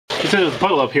It said there was a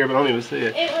puddle up here, but I don't even see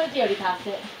it. It was, you already passed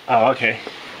it. Oh, okay.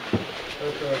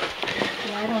 Okay.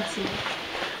 Yeah, I don't see it.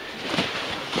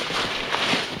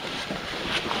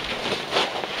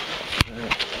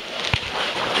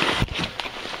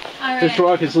 This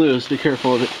rock is loose. Be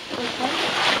careful of it.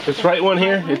 This right one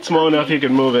here, it's small enough you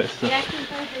can move it. So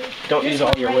don't use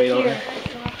all your weight on it.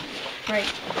 Right.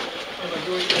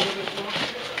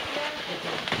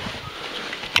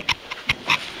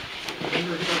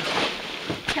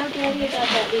 Tell Daddy about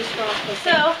that leaf rock.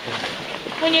 So,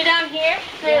 when you're down here,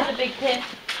 there's a big pit.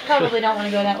 Probably don't want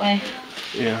to go that way.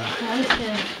 Yeah. I'm just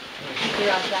going to keep the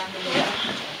rock down to the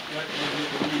left.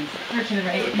 Or to the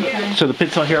right. Sorry. So the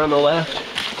pit's on here on the left?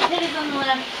 The pit is on the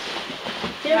left.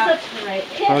 There's Rock a to the right.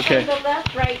 pit Okay. on the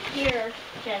left right here,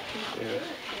 Jackie. Yeah.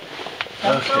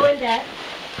 Don't go in that.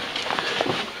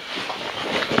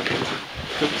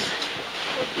 Oops.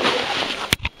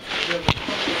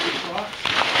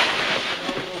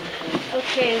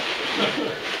 Okay.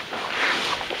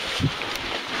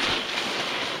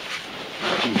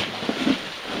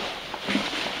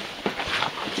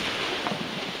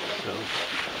 So,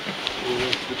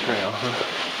 here's the trail, huh?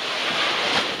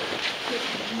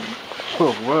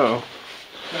 Oh, whoa.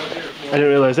 I didn't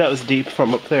realize that was deep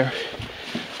from up there.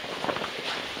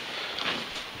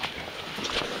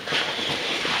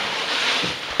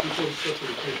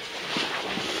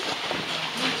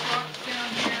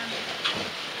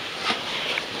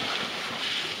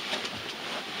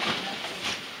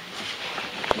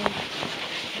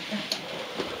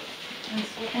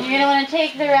 And you're going to want to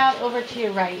take the route over to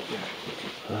your right.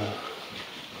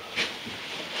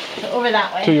 So over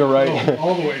that way. To your right. Oh,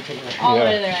 all the way to the right. All the Yeah.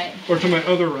 way to the right. Or to my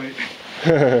other right.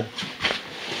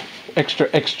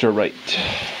 Extra right.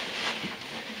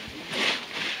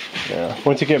 Yeah.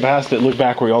 Once you get past it, look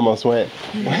back where you almost went.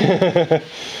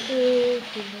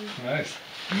 Nice.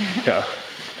 Yeah.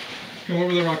 Come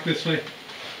over the rock this way.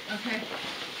 Okay.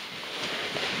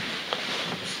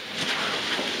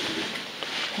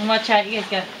 And watch out, you guys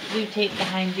got blue tape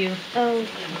behind you. Oh.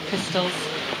 Crystals.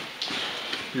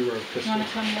 You were a You pistol. want to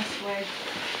come this way?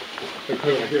 They're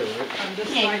put over here, right? On this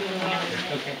side.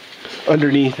 Okay.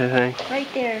 Underneath, I think.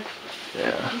 Right there.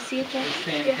 Yeah. You see it, Jackie?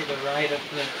 Stand to the right of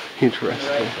the Interesting.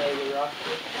 right side of the rock.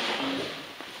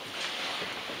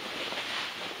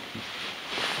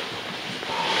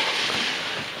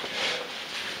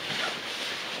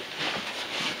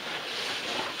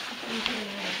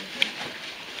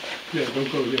 Yeah,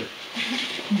 don't go here.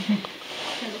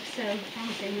 That looks so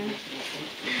promising.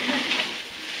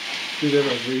 Do they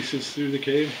have races through the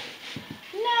cave?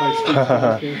 No. High speed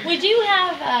walking? We do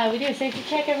have, we do a safety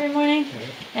check every morning. Yeah.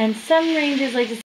 And some ranges like to